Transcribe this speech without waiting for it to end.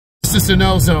This is the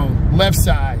no zone. Left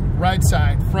side, right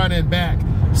side, front and back.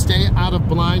 Stay out of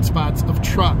blind spots of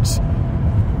trucks.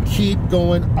 Keep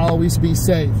going, always be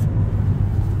safe.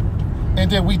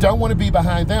 And then we don't want to be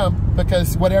behind them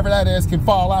because whatever that is can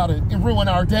fall out and ruin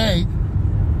our day.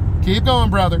 Keep going,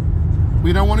 brother.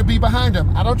 We don't want to be behind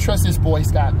them. I don't trust this Boy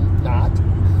Scout knot.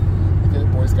 Get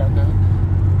it, Boy Scout knot?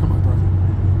 Come on,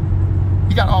 brother.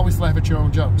 You got to always laugh at your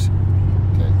own jokes.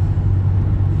 Okay.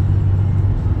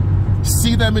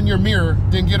 See them in your mirror,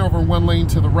 then get over one lane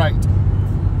to the right.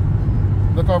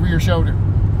 Look over your shoulder.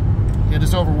 It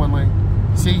is over one lane.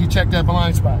 See, you check that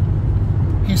blind spot.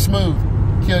 He's smooth.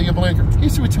 Kill your blinker.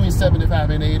 He's between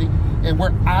 75 and 80, and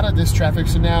we're out of this traffic,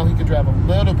 so now he can drive a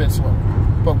little bit slower.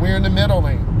 But we're in the middle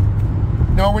lane.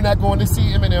 No, we're not going to see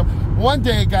Eminem. One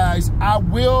day, guys, I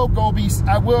will go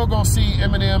see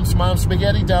Eminem's Mom's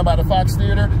Spaghetti down by the Fox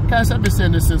Theater. Guys, I've been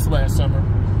saying this since last summer.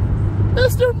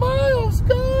 Mr. Miles,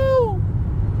 go!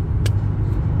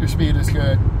 Your speed is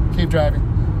good. Keep driving.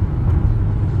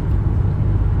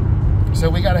 So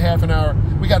we got a half an hour.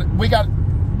 We got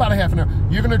about a half an hour.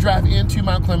 You're gonna drive into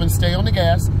Mount Clemens, stay on the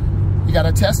gas. You got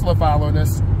a Tesla following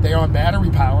us. They're on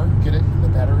battery power. Get it? The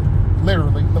battery,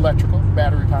 literally electrical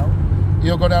battery power.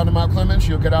 You'll go down to Mount Clemens.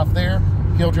 You'll get off there.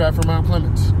 He'll drive from Mount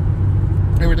Clemens.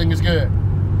 Everything is good.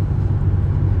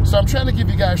 So I'm trying to give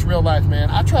you guys real life, man.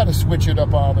 I try to switch it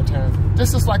up all the time.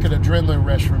 This is like an adrenaline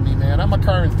rush for me, man. I'm a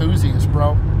car enthusiast,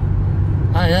 bro.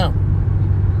 I am.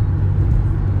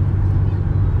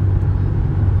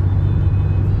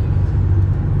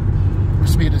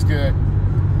 Speed is good.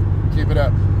 Keep it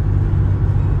up.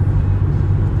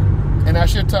 And I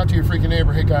should talk to your freaking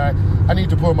neighbor. Hey, guy, I need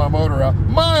to pull my motor up.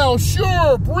 Miles,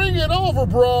 sure, bring it over,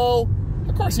 bro.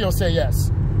 Of course he'll say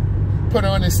yes. Put it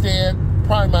on his stand,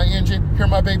 prime my engine, hear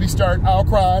my baby start, I'll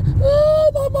cry.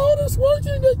 Oh, my motor's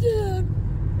working again.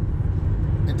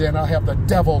 And then I'll have the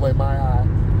devil in my eye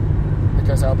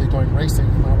because I'll be going racing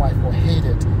and my wife will hate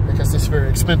it because it's very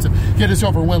expensive. Get us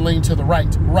over one lane to the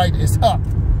right. Right is up.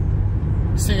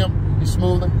 See him? He's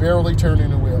smoothly, barely turning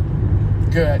the wheel.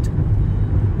 Good.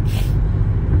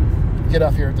 Get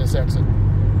off here at this exit.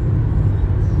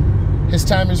 His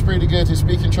timing's pretty good. His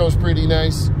speed control's pretty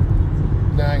nice.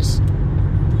 Nice.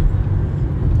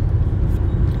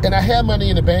 And I have money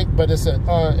in the bank, but it's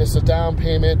a down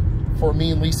payment for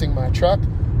me leasing my truck.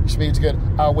 Speed's good.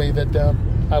 I'll wave at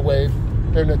them. I wave.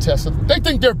 They're in a Tesla. They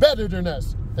think they're better than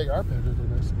us. They are better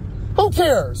than us. Who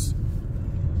cares?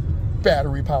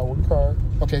 Battery powered car.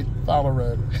 Okay, follow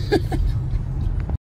red.